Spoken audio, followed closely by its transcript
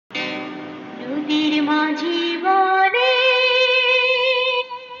নদীর মাঝি বলে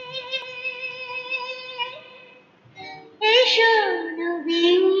এসো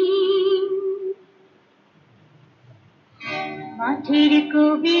নবীন, মাঠের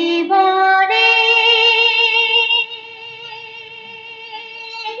কবি বলে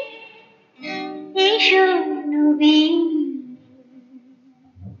এসো নবীন।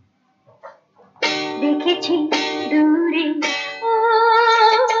 দেখেছি দূরে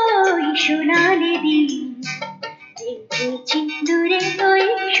ওই সোনালি দিন, দেখেছি দূরে ওই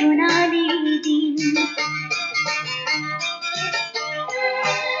সোনালি দিন।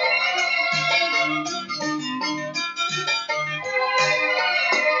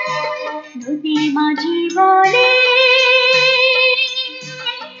 নদীর মাঝি বলে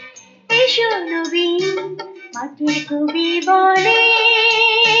এসো নবীন, মাঠের কবি বলে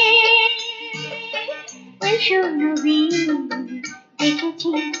এসো নবীন।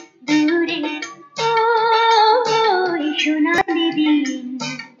 দেখেছি দূরে ওই সোনালি দিন,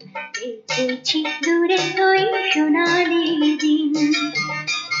 দেখেছি দূরে ওই সোনালি দিন।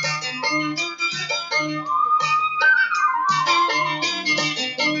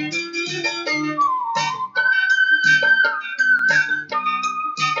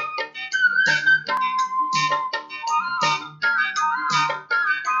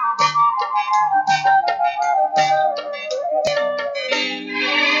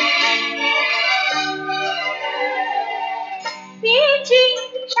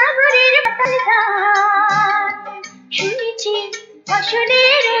 সাগরের মাতাল গান শুনেছি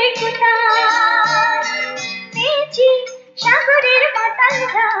ফসলের ওই কোথায়, পেয়েছি সাগরের মাতাল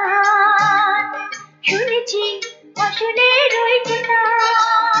গান শুনেছি ফসলের ওই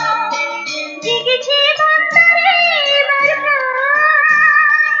কোথায়। জেগেছে বন্দরে এবার প্রাণ,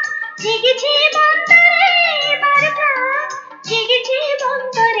 জেগেছে বন্দরে এবার প্রাণ, জেগেছে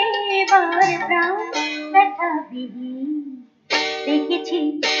বন্দরে এবার প্রাণ। ব্যথা বিহীন দেখেছি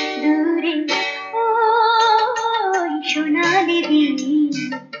দূরে ওই সোনালি দিন,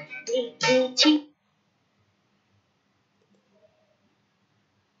 দেখেছি।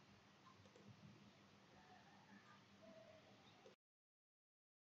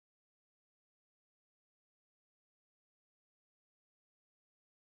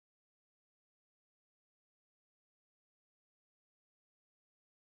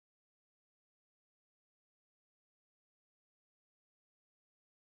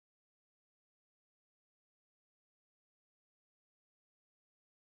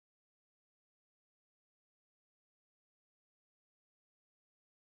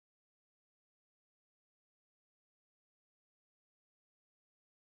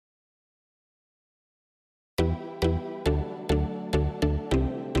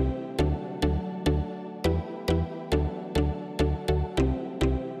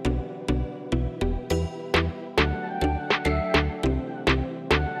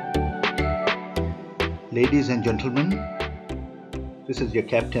 Ladies and gentlemen, this is your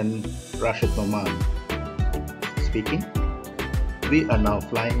captain Rashid Noman speaking. We are now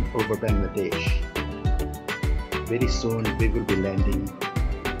flying over Bangladesh. Very soon we will be landing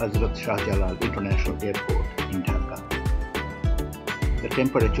Hazrat Shah Jalal International Airport in Dhaka. The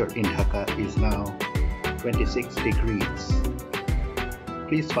temperature in Dhaka is now 26 degrees.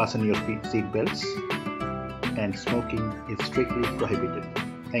 Please fasten your seat belts, and smoking is strictly prohibited.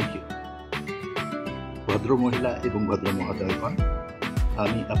 Thank you. ভদ্র মহিলা এবং ভদ্র মহোদয়গণ,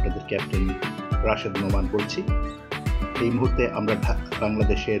 আমি আপনাদের captain Rashed Noman বলছি। এই মুহূর্তে আমরা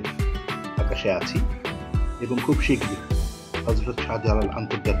বাংলাদেশের আকাশে আছি এবং খুব শীঘ্রই হযরত শাহজালাল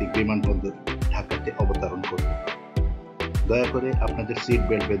আন্তর্জাতিক বিমানবন্দর ঢাকাতে অবতরণ করব। দয়া করে আপনাদের সিট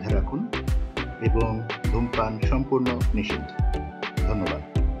বেল্ট বেঁধে রাখুন এবং ধূমপান সম্পূর্ণ নিষিদ্ধ। ধন্যবাদ।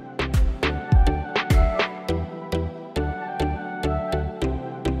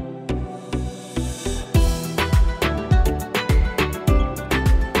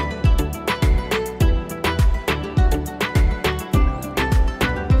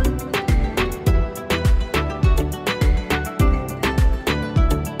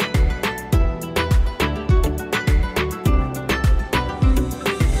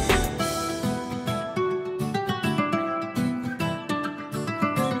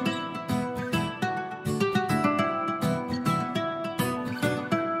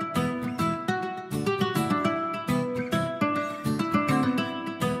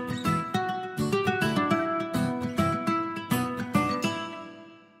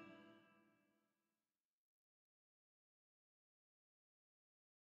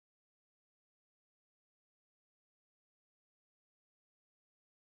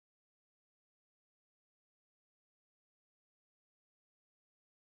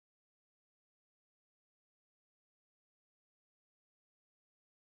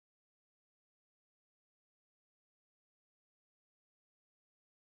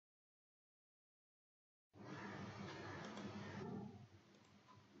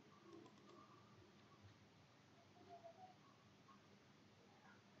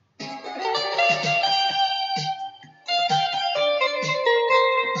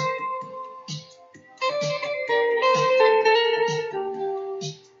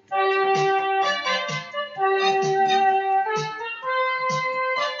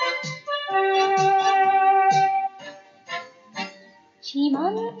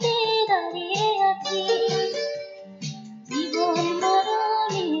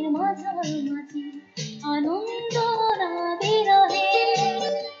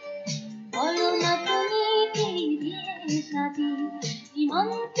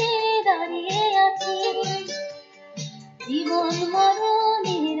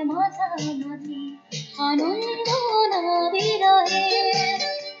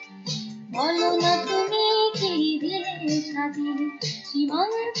 না তুমি কি দিয়ে সাজিয়ে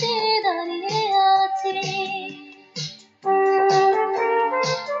সীমান্তে দাঁড়িয়ে আছে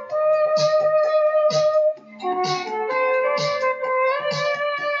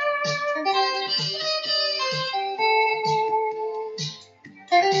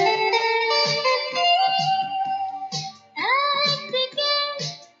একদিকে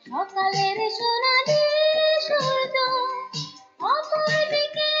সকালের সোনালি সূর্য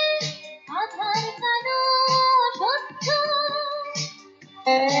অপরদিকে আধার কালো সহ্য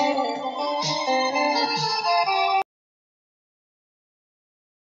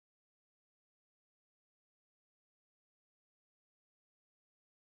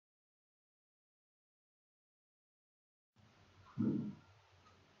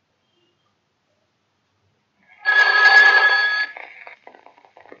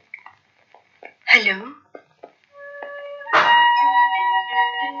হ্যালো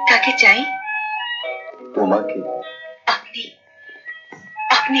কাকে চাই তোমাকে আপনি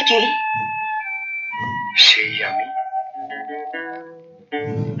আপনি কে সেই আমি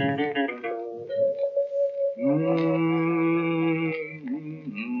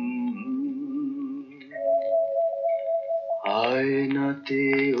আয়নাতে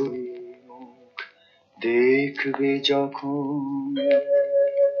ওই মুখ দেখবে যখন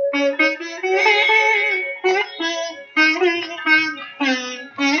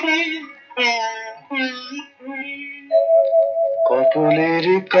কপলের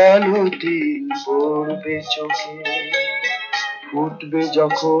কালো তিল পড়বে চোখে ফুটবে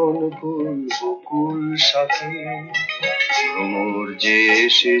যখন ফুল বকুল শাখে ভ্রমর যে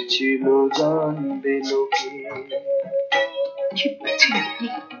এসেছিল জানবে লোকে কি বলছেন আপনি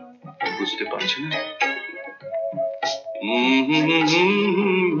বুঝতে পারছো না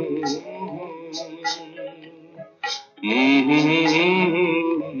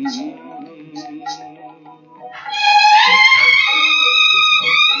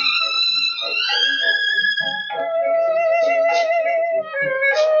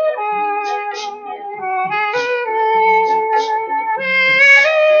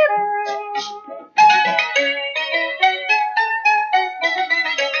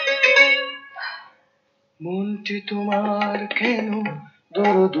মনটি তোমার কেন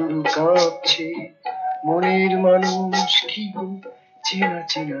দূর দূর কাঁপছে মনের মানুষ কি গো চেনা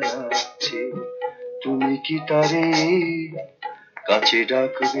চেনা লাগছে তুমি কি তারে কাছে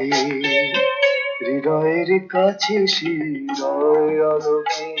ডাকবে হৃদয়ের কাছে সে হৃদয়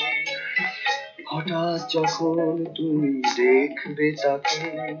আলোকে হঠাৎ যখন তুমি দেখবে তাকে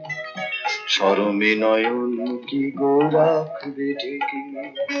শরমে নয়ন কি গো রাখবে ঢেকে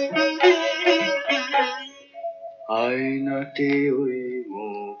আয়নাতে ওই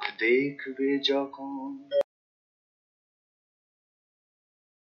মুখ দেখবে যখন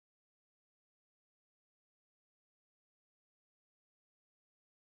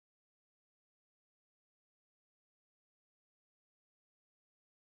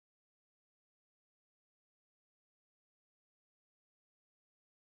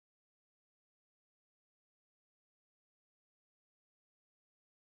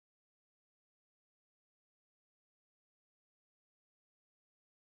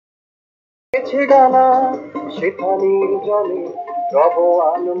ডানা শেখা নির্জনে রব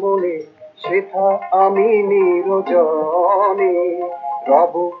আনমনে শেখা আমি নিরজনে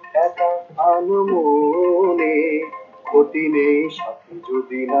রব একা আনমনে ক্ষতি নেই সাথে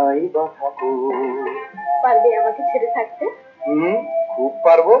যদি নাই বা থাকো পারবে আমাকে ছেড়ে থাকতে খুব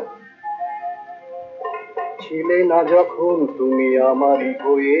পারবো ছিলে না যখন তুমি আমারই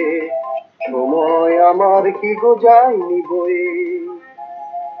হয়ে সময় আমার কি গো যায়নি বয়ে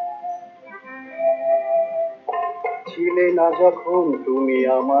ছিলে না যখন তুমি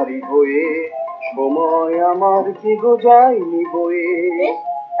আমারই হয়ে সময় আমার কি গো যায়নি বয়ে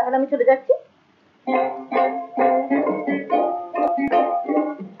তাহলে আমি চলে যাচ্ছি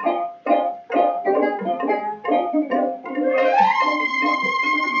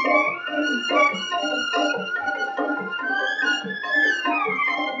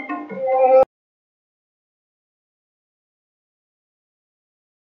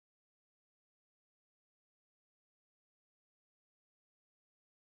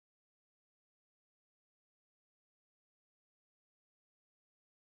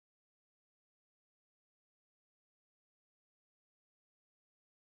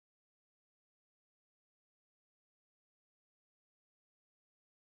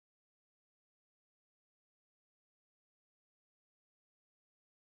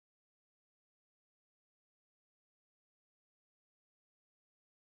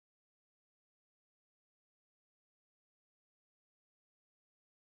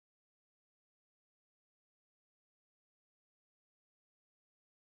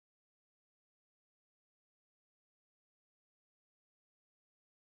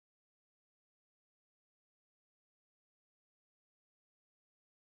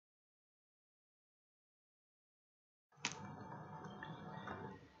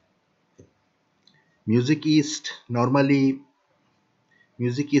মিউজিক ইস্ট নর্মালি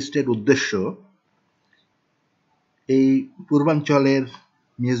মিউজিক ইস্টের উদ্দেশ্য এই পূর্বাঞ্চলের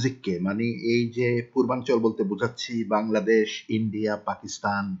মিউজিককে, মানে এই যে পূর্বাঞ্চল বলতে বোঝাচ্ছি বাংলাদেশ, ইন্ডিয়া,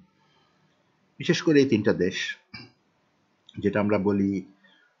 পাকিস্তান, বিশেষ করে এই তিনটা দেশ যেটা আমরা বলি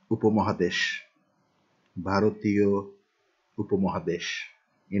উপমহাদেশ, ভারতীয় উপমহাদেশ,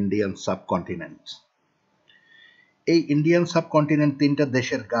 ইন্ডিয়ান সাবকন্টিনেন্ট। এই ইন্ডিয়ান সাবকন্টিনেন্ট তিনটা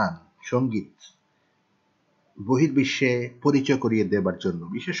দেশের গান, সঙ্গীত বহির্বিশ্বে পরিচয় করিয়ে দেবার জন্য,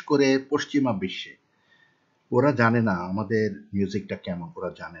 বিশেষ করে পশ্চিমা বিশ্বে। ওরা জানে না আমাদের মিউজিকটা কেমন, ওরা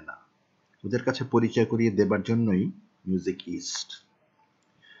জানে না, ওদের কাছে পরিচয় করিয়ে দেবার জন্যই মিউজিক ইস্ট।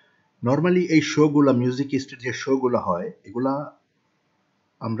 নর্মালি এই শোগুলা, মিউজিক ইস্টের যে শোগুলো হয়, এগুলা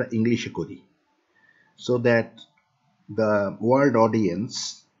আমরা ইংলিশে করি, so that the world audience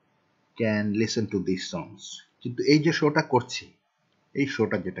can listen to these songs. কিন্তু এই যে শোটা করছি, এই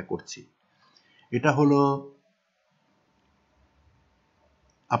শোটা যেটা করছি, এটা হলো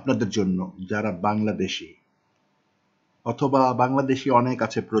আপনাদের জন্য যারা বাংলাদেশি, অথবা বাংলাদেশি অনেক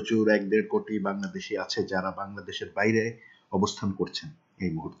আছে, প্রচুর 1-1.5 কোটি বাংলাদেশি আছে যারা বাংলাদেশের বাইরে অবস্থান করছেন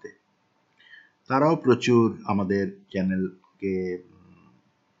এই মুহূর্তে। তারাও প্রচুর আমাদের চ্যানেলকে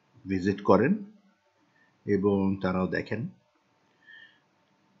ভিজিট করেন এবং তারাও দেখেন।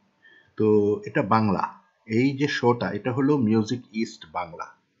 তো এটা বাংলা, এই যে শোটা, এটা হলো মিউজিক ইস্ট বাংলা।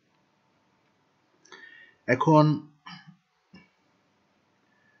 এখন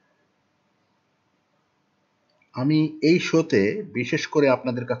আমি এই শোতে বিশেষ করে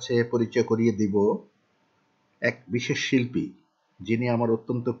আপনাদের কাছে পরিচয় করিয়ে দিব এক বিশেষ শিল্পী, যিনি আমার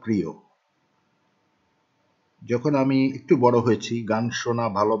অত্যন্ত প্রিয়। যখন আমি একটু বড় হয়েছি, গান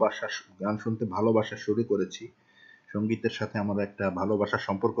শুনতে ভালোবাসা শুরু করেছি, সঙ্গীতের সাথে আমার একটা ভালোবাসার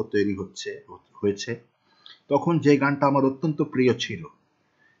সম্পর্ক তৈরি হয়েছে, তখন যে গানটা আমার অত্যন্ত প্রিয় ছিল,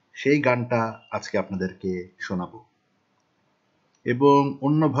 সেই গানটা আজকে আপনাদেরকে শোনাবো এবং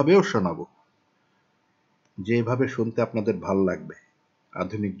অন্যভাবেও শোনাবো, যেভাবে শুনতে আপনাদের ভালো লাগবে।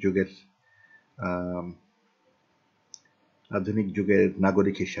 আধুনিক যুগের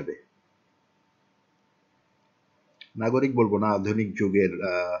নাগরিক হিসাবে, নাগরিক বলবো না, আধুনিক যুগের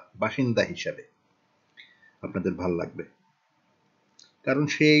বাসিন্দা হিসাবে আপনাদের ভালো লাগবে। কারণ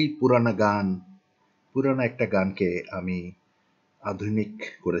সেই পুরানা একটা গানকে আমি আধুনিক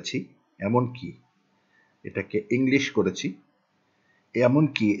করেছি, এমনকি এটাকে ইংলিশ করেছি।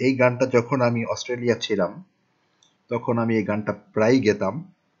 এমনকি এই গানটা যখন আমি অস্ট্রেলিয়া ছিলাম, তখন আমি এই গানটা প্রায় গেতাম,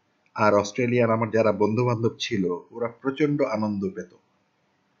 আর অস্ট্রেলিয়ার আমার যারা বন্ধু বান্ধব ছিল, ওরা প্রচন্ড আনন্দ পেত।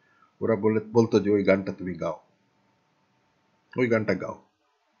 ওরা বলতো যে ওই গানটা তুমি গাও, ওই গানটা গাও।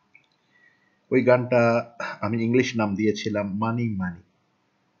 ওই গানটা আমি ইংলিশ নাম দিয়েছিলাম মানি মানি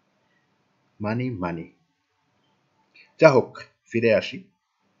মানি মানি। যা হোক, ফিরে আসি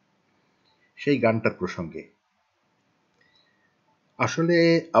সেই গানটার প্রসঙ্গে। আসলে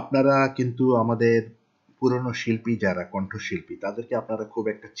আপনারা কিন্তু আমাদের পুরনো শিল্পী যারা কণ্ঠশিল্পী, তাদেরকে আপনারা খুব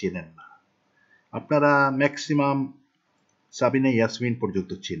একটা চেনেন না। আপনারা ম্যাক্সিমাম সাবিনা ইয়াসমিন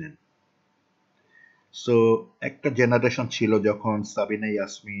পর্যন্ত চেনেন। সো একটা জেনারেশন ছিল যখন সাবিনা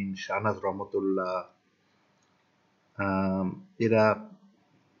ইয়াসমিন, শাহনাজ রহমতুল্লাহ, এরা,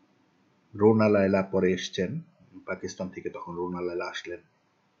 রোনা লায়লা পরে এসছেন পাকিস্তান থেকে, তখন রোনা লায়লা আসলেন।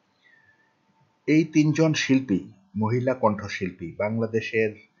 এই তিনজন শিল্পী, মহিলা কণ্ঠশিল্পী,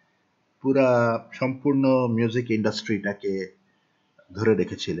 বাংলাদেশের সম্পূর্ণ মিউজিক ইন্ডাস্ট্রিটাকে ধরে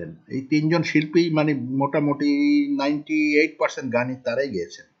রেখেছিলেন। এই তিনজন শিল্পী মানে মোটামুটি 98% গানই তারাই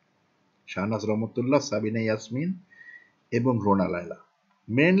গেয়েছেন, শাহনাজ রহমতুল্লাহ, সাবিনা ইয়াসমিন এবং রোনা লায়লা,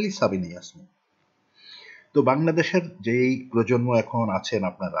 মেইনলি সাবিনা ইয়াসমিন। তো বাংলাদেশের যেই প্রজন্ম এখন আছেন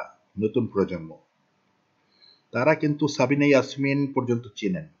আপনারা, নতুন প্রজন্ম, তারা কিন্তু সাবিনা ইয়াসমিন পর্যন্ত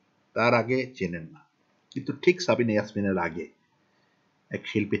চেনেন, তার আগে চেনেন না। কিন্তু ঠিক সাবিনা ইয়াসমিনের আগে এক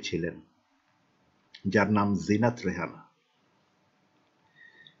শিল্পী ছিলেন যার নাম জিনাত রেহানা।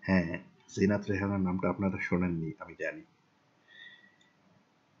 হ্যাঁ, জিনাত রেহানার নামটা আপনারা শোনেননি আমি জানি।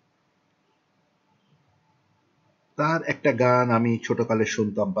 তার একটা গান আমি ছোটকালে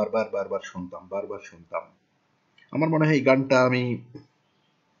শুনতাম, বারবার শুনতাম। আমার মনে হয় এই গানটা আমি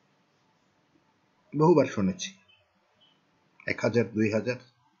বহুবার শুনেছি। 1000, 2000,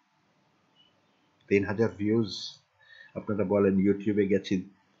 3000 ভিউজ। আপনারা বলেন, ইউটিউবে গেছি,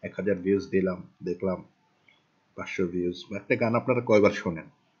 1000 ভিউজ দিলাম, দেখলাম 500 ভিউজ। একটা গান আপনারা কয়বার শোনেন?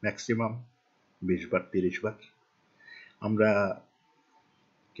 ম্যাক্সিমাম 20 বার, 30 বার। আমরা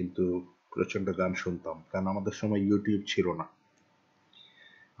কিন্তু প্রচন্ড গান শুনতাম, কারণ আমাদের সময় ইউটিউব ছিল না।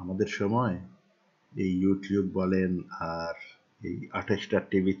 আমাদের সময় এই ইউটিউব বলেন, আর এই 28টা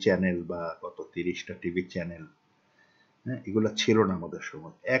টিভি চ্যানেল বা 30টা টিভি চ্যানেল, হ্যাঁ, এগুলা ছিল না আমাদের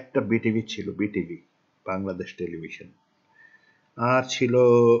সময়। একটা বিটিভি ছিল, বিটিভি, বাংলাদেশ টেলিভিশন, আর ছিল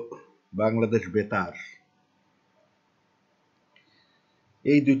বাংলাদেশ বেতার।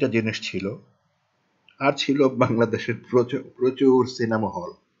 এই দুইটা জিনিস ছিল। আর ছিল বাংলাদেশের প্রচুর প্রচুর সিনেমা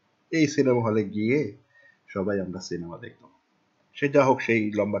হল। এই সিনেমা হলে গিয়ে সবাই আমরা সিনেমা দেখতাম। সে যা হোক, সেই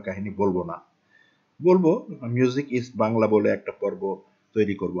লম্বা কাহিনী বলবো না, বলবো মিউজিক ইস্ট বাংলা বলে একটা পর্ব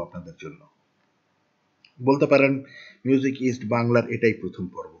তৈরি করব আপনাদের জন্য। বলতে পারেন মিউজিক ইস্ট বাংলার এটাই প্রথম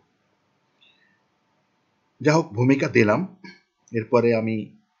পর্ব। যা হোক, ভূমিকা দিলাম, এরপরে আমি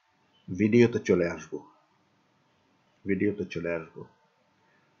ভিডিওতে চলে আসব।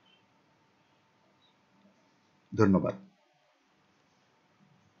 ধন্যবাদ।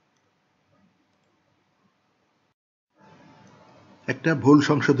 একটা ভুল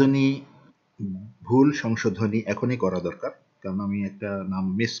সংশোধনী এখনই করা দরকার, কারণ আমি একটা নাম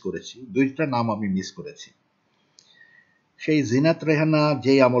মিস করেছি, দুইটা নাম আমি মিস করেছি। সেই জিনাত রেহানা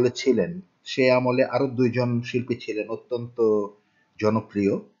যেই আমলে ছিলেন, সেই আমলে আরো দুইজন শিল্পী ছিলেন অত্যন্ত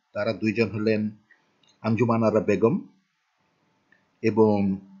জনপ্রিয়। তারা দুইজন হলেন আঞ্জুমান আরা বেগম এবং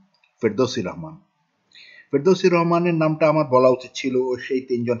ফেরদৌসী রহমান। ফেরদৌসী রহমানের নামটা আমার বলা উচিত ছিল সেই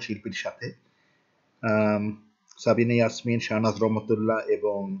তিনজন শিল্পীর সাথে, সাবিনা ইয়াসমিন, শাহনাজ রহমতুল্লাহ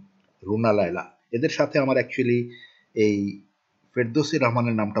এবং রুনা লায়লা। এদের সাথে আমার অ্যাকচুয়ালি এই ফেরদৌসী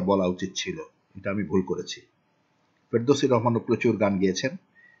রহমানের নামটা বলা উচিত ছিল, এটা আমি ভুল করেছি। ফেরদৌসী রহমানও প্রচুর গান গেয়েছেন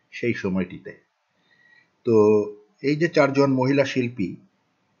সেই সময়টিতে। তো এই যে চারজন মহিলা শিল্পী,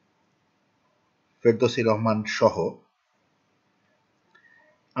 ফেরদৌসী রহমান সহ,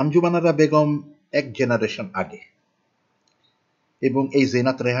 আঞ্জুমান আরা বেগম এক জেনারেশন আগে, এবং এই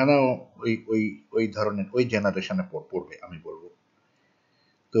জেনাত রেহানাও ওই ধরনের ওই জেনারেশনে পড়বে আমি বলবো।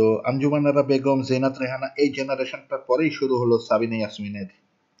 তো আঞ্জুমান আরা বেগম, জেনাত রেহানা, এই জেনারেশনটার পরেই শুরু হলো সাবিনা ইয়াসমিনের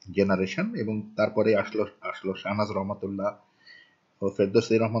জেনারেশন, এবং তারপরে আসলো শাহনাজ রহমতুল্লাহ ও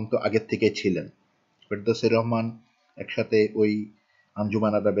ফেরদৌসী রহমান। তো আগের থেকে ছিলেন। ফেরদৌসী রহমান একসাথে ওই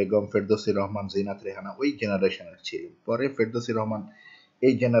আঞ্জুমান আরা বেগম, ফেরদৌসী রহমান, জেনাত রেহানা ওই জেনারেশনের ছিলেন। পরে ফেরদৌসী রহমান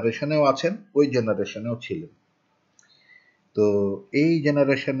এই জেনারেশনেও আছেন, ওই জেনারেশনেও ছিলেন। তো এই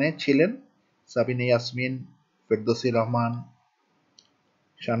জেনারেশনে ছিলেন সাবিনা ইয়াসমিন, ফেরদৌসী রহমান,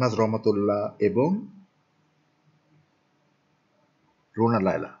 শাহনাজ রহমতুল্লাহ এবং রুনা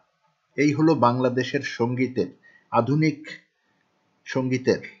লায়লা। এই হলো বাংলাদেশের সঙ্গীতের, আধুনিক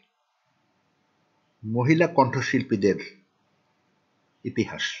সঙ্গীতের মহিলা কণ্ঠশিল্পীদের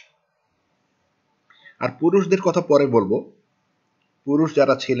ইতিহাস। আর পুরুষদের কথা পরে বলবো। পুরুষ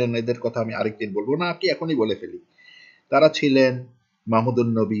যারা ছিলেন এদের কথা আমি আরেকদিন বলবো, না কি এখনই বলে ফেলি। তারা ছিলেন মাহমুদুন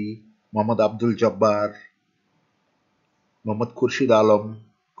নবী, মোহাম্মদ আব্দুল জব্বার, মোহাম্মদ খুরশিদ আলম,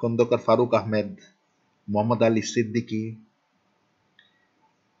 খন্দকার ফারুক আহমেদ, মোহাম্মদ আলী সিদ্দিকী,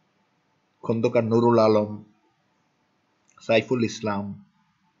 খন্দকার নুরুল আলম, সাইফুল ইসলাম।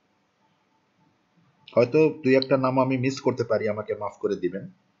 হয়তো দুই একটা নাম আমি মিস করতে পারি, আমাকে মাফ করে দিবেন,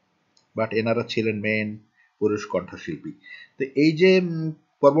 বাট এনারা ছিলেন মেন পুরুষ কণ্ঠশিল্পী। তো এই যে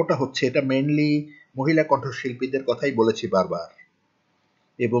পর্বটা হচ্ছে, এটা মেইনলি মহিলা কণ্ঠশিল্পীদের কথাই বলেছি বারবার,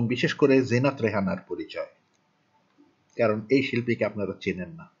 এবং বিশেষ করে জেনাত রেহানার পরিচয়, কারণ এই শিল্পীকে আপনারা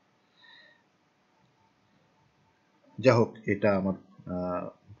চেনেন না। যা হোক, এটা আমার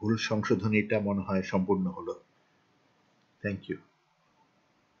ভুল সংশোধনীটা মনে হয় সম্পূর্ণ হলো। Thank you.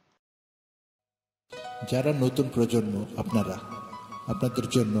 যারা নতুন প্রজন্ম, আপনাদের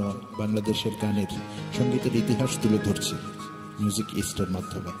জন্য বাংলাদেশের গানের সঙ্গীতের ইতিহাস তুলে ধরছি মিউজিক ইস্টের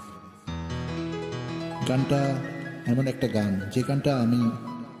মাধ্যমে। গানটা এমন একটা গান, যে গানটা আমি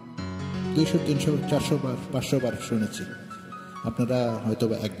 200, 300, 400 বার, 500 বার শুনেছি। আপনারা হয়তো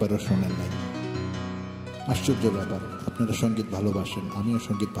একবারও শোনেন নাই। আশ্চর্য ব্যাপার, আপনারা সঙ্গীত ভালোবাসেন, আমিও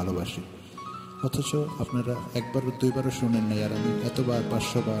সঙ্গীত ভালোবাসি, অথচ আপনারা একবারও দুইবারও শোনেন নাই। আর আমি এতবার,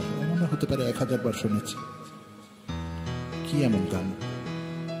 500 বার, মনে হতে পারে 1000 বার শুনেছি। কি এমন গান?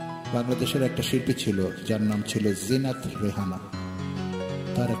 বাংলাদেশের একটা শিল্পী ছিল যার নাম ছিল জিনাত রেহানা,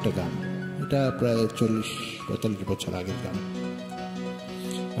 তার একটা গান। এটা প্রায় 40-45 বছর আগের গান।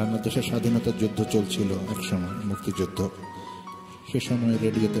 বাংলাদেশের স্বাধীনতার যুদ্ধ চলছিল একসময়, মুক্তিযুদ্ধ। সে সময়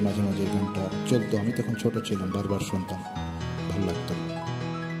রেডিওতে মাঝে মাঝে গানটা চলতো। আমি তখন ছোট ছিলাম, বারবার শুনতাম, ভালো লাগতো।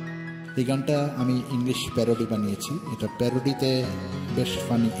 এই গানটা আমি ইংলিশ প্যারোডি বানিয়েছি। এটা প্যারোডিতে বেশ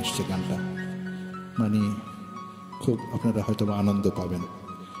ফানি এসছে গানটা, মানে খুব আপনারা হয়তো আনন্দ পাবেন।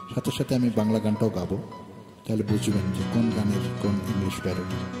 সাথে সাথে আমি বাংলা গানটাও গাবো, তাহলে বুঝবেন যে কোন গানের কোন ইংলিশ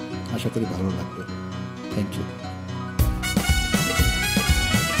প্যারোডি। আশা করি ভালো লাগবে। Thank you.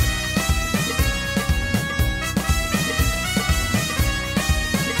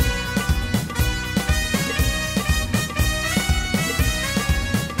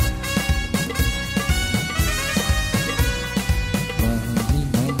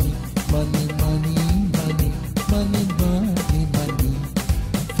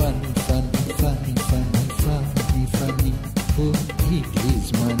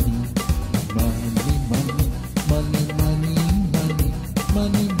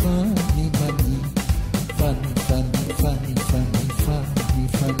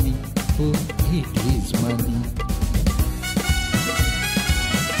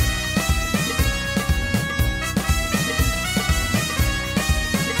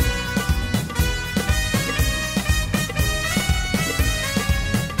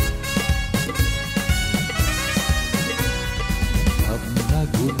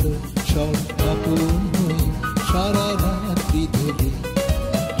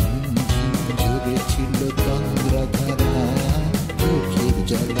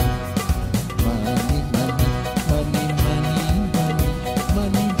 jala. Money, money, money, money, money,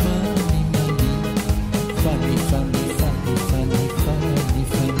 money, money, money. Funny, funny, funny, funny, funny,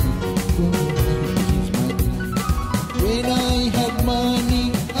 funny. Oh, it is money. When I had money,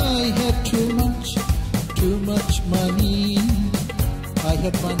 I had too much money. I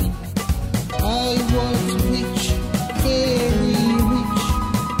had money. I was rich, very rich.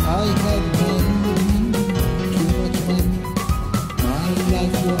 I had money, too much money. My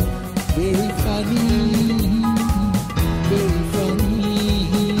life was very funny, very funny.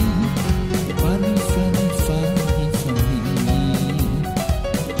 Funny, funny, funny, funny.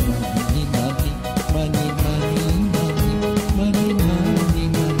 Money, money, money, money, money, money, money,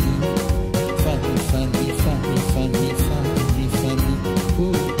 money. Funny, funny, funny, funny, funny, funny.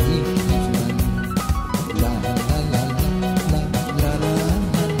 Oh, it is money. La la la la la la la la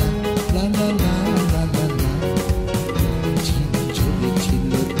la la la la la. Chile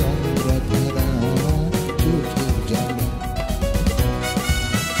chile tara tara chokher jala.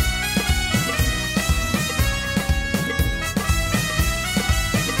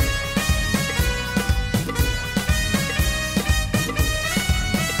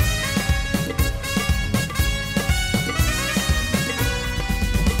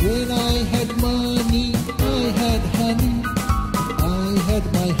 When I had money, I had honey. I had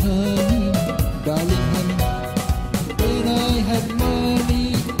my honey, darling honey. When I had money,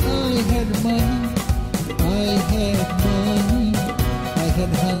 I had money. I had money, I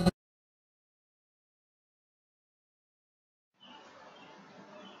had honey.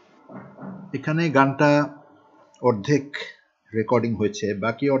 এখানে গানটা অর্ধেক recording হয়েছে,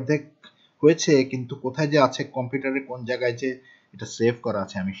 বাকি অর্ধেক হয়েছে, কিন্তু কোথায় যে আছে, কম্পিউটারে কোন জায়গায় যে এটা সেভ করা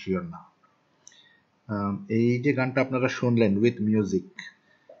আছে আমি শিওর না। এই যে গানটা আপনারা শুনলেন উইথ মিউজিক,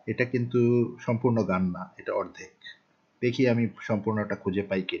 এটা কিন্তু সম্পূর্ণ গান না, এটা অর্ধেক। দেখি আমি সম্পূর্ণটা খুঁজে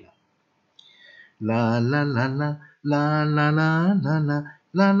পাই কিনা। লা লা লা লা লা লা লা লা লা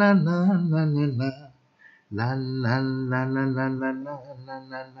লা লা লা লা লা লা La la la la la la la la la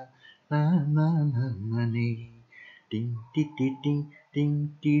la la la la la la. Ding ding ding ding ding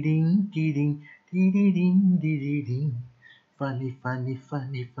ding ding ding ding ding ding. Funny funny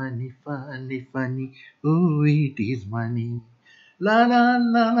funny funny funny funny. Oh, it is money. La la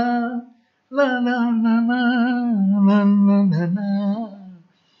la la la la la la la la la la.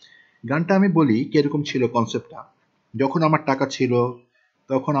 গানটা আমি বলি কিরকম ছিল কনসেপ্টটা। যখন আমার টাকা ছিল,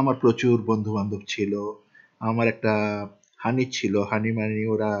 তখন আমার প্রচুর বন্ধু বান্ধব ছিল। আমার একটা হানি ছিল, হানি মানে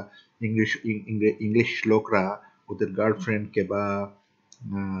ওরা ইংলিশ লোকরা ওদের গার্লফ্রেন্ডকে বা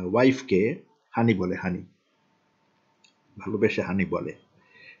ওয়াইফকে হানি বলে, হানি ভালোবেসে হানি বলে।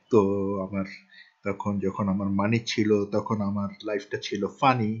 তো আমার তখন যখন আমার মানি ছিল, তখন আমার লাইফটা ছিল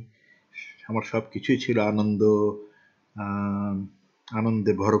ফানি, আমার সব কিছুই ছিল আনন্দ,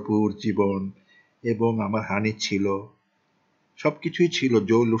 আনন্দে ভরপুর জীবন, এবং আমার হানি ছিল, সবকিছুই ছিল,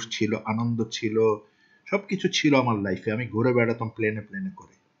 জৌলুস ছিল, আনন্দ ছিল, সবকিছু ছিল আমার লাইফে। আমি ঘুরে বেড়াতাম প্লেনে প্লেনে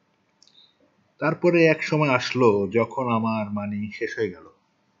করে। তারপরে এক সময় আসলো যখন আমার মানি শেষ হয়ে গেল।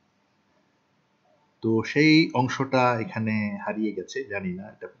 তো সেই অংশটা এখানে হারিয়ে গেছে, জানি না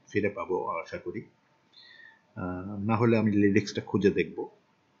এটা ফিরে পাবো আশা করি, না হলে আমি লিরিক্সটা খুঁজে দেখব।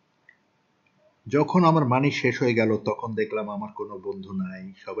 যখন আমার মানি শেষ হয়ে গেল, তখন দেখলাম আমার কোনো বন্ধু নাই,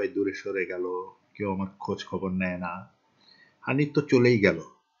 সবাই দূরে সরে গেল, কেউ আমার খোঁজ খবর নেয় না। হানি তো চলেই গেল,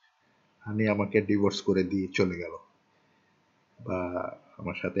 হানি আমাকে ডিভোর্স করে দিয়ে চলে গেল, বা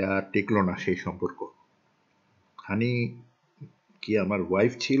আমার সাথে আর টিকলো না সেই সম্পর্ক। হানি কি আমার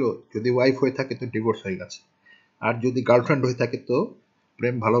ওয়াইফ ছিল? যদি ওয়াইফ হয়ে থাকে তো ডিভোর্স হয়ে গেছে, আর যদি গার্লফ্রেন্ড হয়ে থাকে তো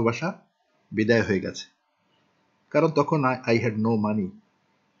প্রেম ভালোবাসা বিদায় হয়ে গেছে, কারণ তখন আই হ্যাড নো মানি।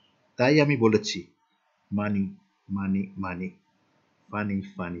 তাই আমি বলেছি মানি মানি মানি, ফানি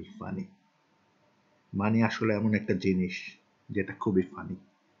ফানি ফানি। মানি আসলে এমন একটা জিনিস যেটা খুবই ফানি।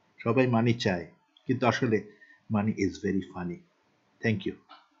 সবাই মানি চায়, কিন্তু আসলে money is very funny. Thank you.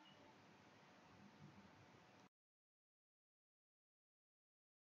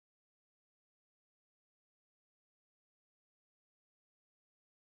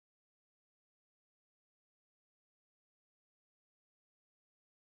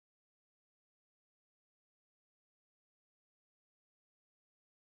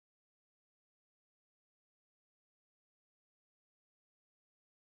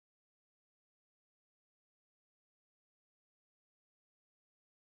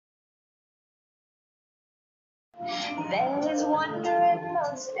 There is wonder in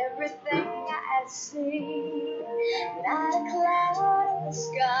most everything I see. Not a cloud in the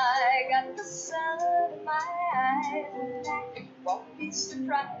sky, got the sun in my eyes, and I won't be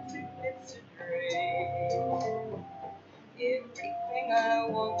surprised if it's a dream. Everything I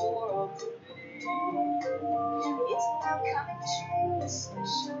want the world to be. It's now coming true,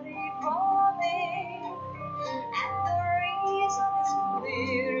 especially for me. And the reason is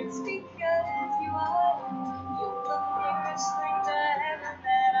clear, it's because you are. You're the nearest thing to heaven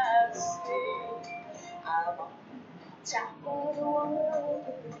that I've seen. I'm on top of the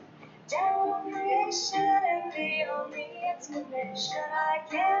world, down on creation, and the only explanation I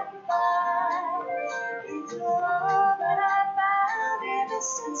can find